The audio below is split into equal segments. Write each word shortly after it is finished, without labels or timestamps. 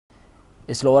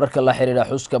isla wararka la xiriira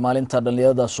xuska maalinta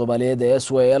dhalinyarada Soomaaliyeed ee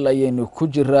SYL ayaynu ku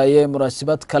jiraayeen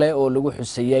munaasabad kale oo lagu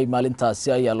xuseeyay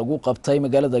maalintaasi ayaa lagu qabtay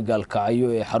magaalada Gaalkacyo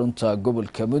ee xarunta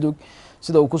gobolka Mudug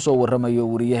sida uu ku soo waramayo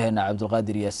wariyaheena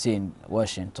Cabdulqaadir Yaasiin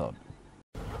Washington.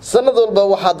 sanad walba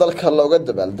waxaa dalka looga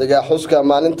dabaaldegaa xuska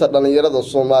maalinta dhalinyarada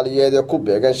Soomaaliyeed ee ku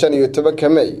beegan 15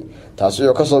 May taasi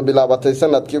oo ka soo bilaabatay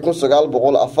sanadkii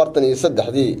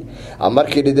 1943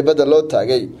 markii dibadda loo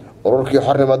taagay ururkii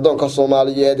xornimadoonka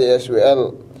Soomaaliyeed ee SYL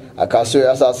kaasi oo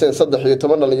asaaseen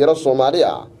 13 dhalinyaro Soomaali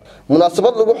ah.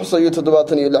 munaasabad lagu xusayo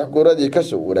 76 guuradii ka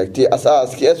soo wareegtay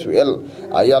asaaskii SYL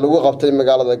ayaa lagu qabtay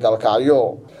magaalada Gaalkacyo.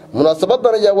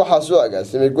 munaasabadan ayaa waxaa soo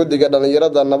agaasimay guddiga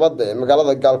dhalinyarada nabadda ee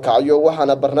magaalada Gaalkacyo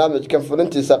waxaana barnaamijkan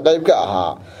fulintiisa qayb ka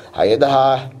ahaa hay'adaha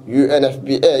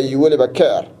UNFPA iyo waliba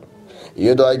CARE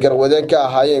iyadoo ay garwadeen ka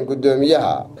ahaayeen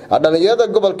gudoomiyaha dhalinyarada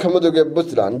gobolka Mudug ee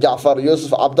Puntland Jaafar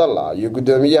Yuusuf Cabdalla iyo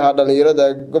gudoomiyaha dhalinyarada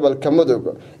gobolka Mudug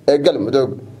ee Galmudug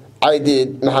Caydiid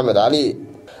Maxamed Ali.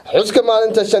 xuska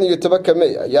maalinta 15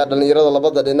 May ayaa dhalinyarada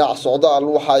labada dhinac socdaal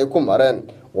waxa ay ku mareen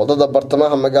wadada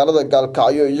bartamaha magaalada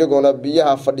Gaalkacyo iyagoona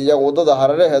biyaha fadhiya wadada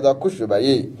hareeraheeda ku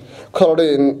shubayay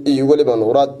kalorin iyo waliba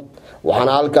nuurad.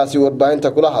 waxaana halkaasi warbaahinta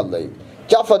kula hadlay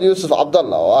Jaafar Yuusuf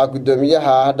Cabdalla oo ah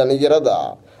gudoomiyaha dhalinyarada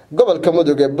gobolka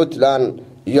Mudug ee Puntland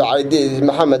iyo Caydiid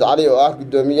Maxamed Ali oo ah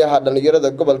gudoomiyaha dhalinyarada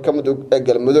gobolka Mudug ee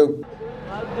Galmudug.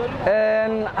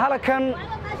 halkan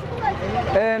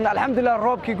alxamdulillah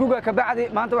roobkii guga ka bacdi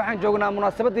maanta waxaan joognaa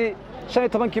munaasabadii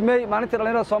 15 May maalinta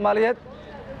dhalinyarada Soomaaliyeed.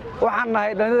 waxaan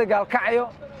nahay dhalinyarada Gaalkacyo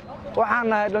waxaan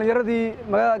nahay dhalinyaradii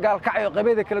magaalada Gaalkacyo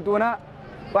qabeeda kala duwanaa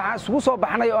waxaan isugu soo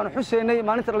baxnay oo aan xuseynay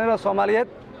maalinta dhalinyarada Soomaaliyeed.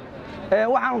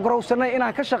 waxaan garowsanay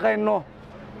inaan ka shaqeyno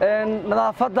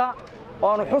nadaafadda oo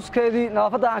aan xuskeedii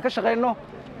nadaafadda aan ka shaqeyno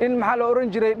in maxaa la oran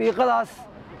jiray dhiiqadaas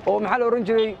oo maxaa la oran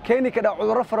jiray keeni ka dhac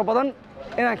cudurro fara badan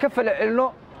inaan ka falcelino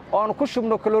oo aan ku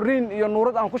shubno kalooriin iyo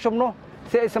nuurad aan ku shubno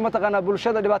si ay samataqana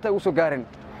bulshada dhibaato ugu soo gaarin.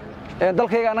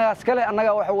 dalkayga anagaas kale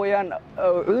anaga waxa weeyaan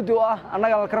cududi u ah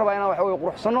anaga la karaba inaan waxa weey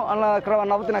quruxsano anaga la karaba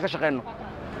nabad inaan ka shaqeyno.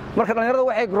 marka dhalinyarada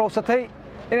waxay growsatay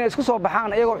inay isku soo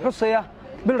baxaan iyagoo xusaya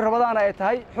bil Ramadaan ay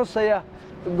tahay xusaya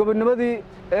gobonnimadii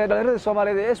dhalinyarada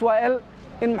Soomaaliyeed ee SYL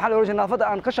in maxaa la oran jiray nadaafadda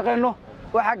aan ka shaqeyno.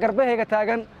 waxa garbahayga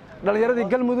taagan dhalinyaradii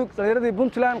Galmudug dhalinyaradii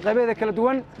Puntland qaybadeeda kala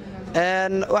duwan.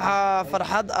 waxa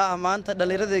farxad ah maanta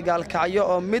dhalinyarada Gaalkacyo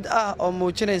oo mid ah oo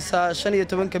muujinaysa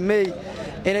 15 May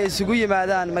inay isugu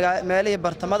yimaadaan meelihii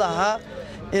bartamada ahaa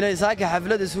inay saaka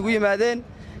xaflad isugu yimaadeen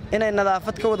inay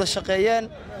nadaafad ka wada shaqeeyeen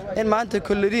in maanta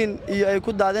kulliriin iyo ay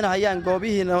ku daadinayaan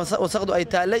goobihii wasaqdu ay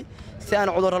taalay si aan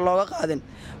cudurro looga qaadin.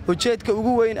 ujeedka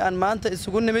ugu weyn aan maanta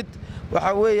isugu nimid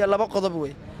waxa weeye laba qodob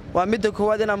weey. waa midda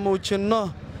koowaad inaan muujino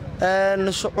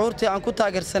shucuurtii aan ku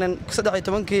taageersanen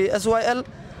 13kii SYL.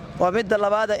 waa midda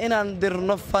labaad inaan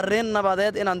dirno fariin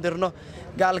nabadeed inaan dirno.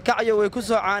 Gaalkacyo way ku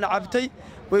soo caan cabtay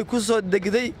way ku soo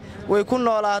degday way ku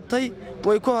noolaatay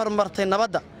way ku hormartay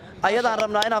nabadda ayadaan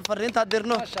rabnaa inaan fariinta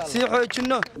dirno si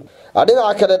xoojino.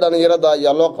 dhinaca kale dhalinyarada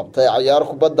ayaa loo qabtay ciyaar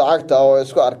kubadda cagta oo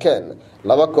isku arkeen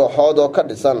laba kooxood oo ka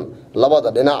dhisan labada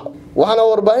dhinac waxaana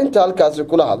warbaahinta halkaasi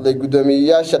kula hadlay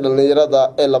gudoomiyayaasha dhalinyarada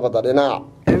ee labada dhinac.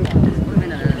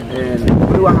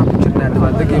 waxaan ku jirnaa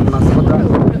dabaaldegii munaasabadda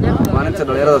maalinta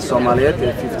dhalinyarada Soomaaliyeed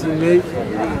ee 15 May.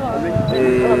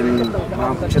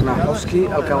 waxaan ku jirnaa xuskii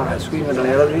halkan waxa isku yimid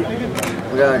dhalinyaradii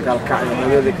magaalada Gaalkacyo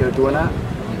magaalada kala duwanaa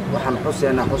waxaan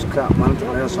xuseynaa xuska maalinta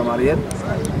dhalinyarada Soomaaliyeed.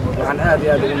 waxaan aad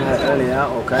iyo aad ugu mahadcelinayaa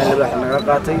oo kaalin libaax naga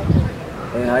qaatay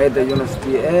hay'adda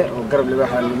UNFPA oo garab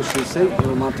libaax lagu siisay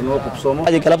inuu maanta noo qabsoomo.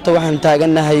 galabta waxaan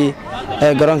taaganahay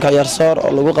garoonka Ciyaarsoor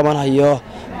oo lagu qabanayo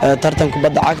tartan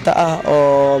kubadda cagta ah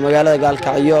oo magaalada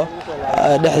Gaalkacyo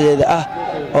dhexdeeda ah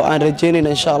oo aan rajeynayna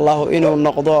insha Allah inuu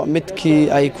noqdo midkii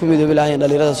ay ku midoobi lahaayeen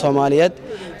dhalinyarada Soomaaliyeed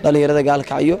dhalinyarada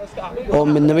Gaalkacyo oo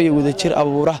midnimo iyo wadajir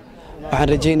abuura. waxaan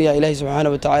rajeynayaa Ilaahay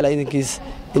subhanahu wa ta'ala idinkiis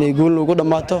inay guul ugu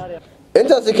dhamaato.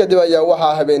 intaasi kadib ayaa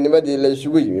waxaa habeennimadii la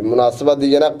isugu yimid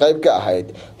munaasabadiyana qayb ka ahayd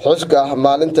xuska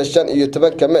maalinta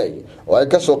 15 May oo ay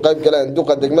ka soo qayb galeen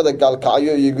duqa degmada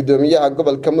Gaalkacyo iyo gudoomiyaha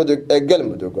gobolka Mudug ee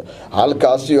Galmudug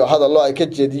halkaasi oo hadallo ay ka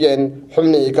jeediyeen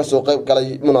xubnihii ka soo qayb galay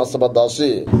munaasabadaasi.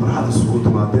 waxaan isugu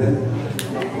timaadeen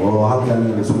oo halkan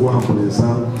isugu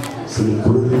hambalyeysaan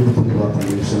sanadkuradii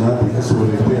 2015 ka soo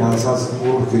wareegtay aasaaska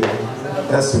ururkii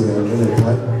SYL inay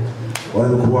tahay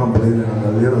وأنا كوان بين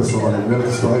الغير الصغير غير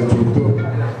الصغير جوتو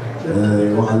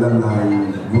وعلمنا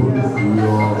يقول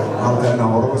وهذا أنا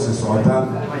ورقص الصعدان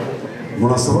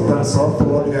مناسبة الصوت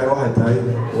والله واحد هاي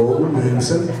وأقول مهم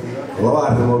سن ولا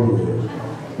أعرف موضوع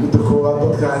متكوّن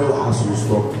ضد كائن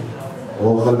الحاسوسته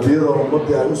وقلبيه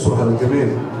ومضي على الأسرة الجميل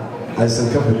هاي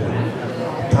سنكمل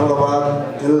ترى بعد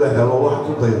إلا هو واحد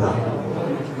ضينا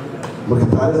marka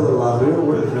taariikhda la akhriyo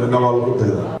wixii kale gabaal lagu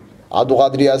dayda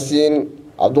cabduqaadir yaasiin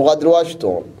cabduqaadir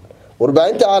washington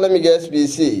warbaahinta caalamiga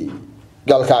SBC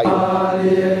Gaalkacyo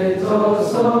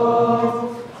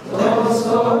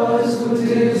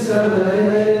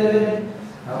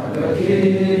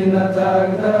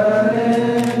Tagda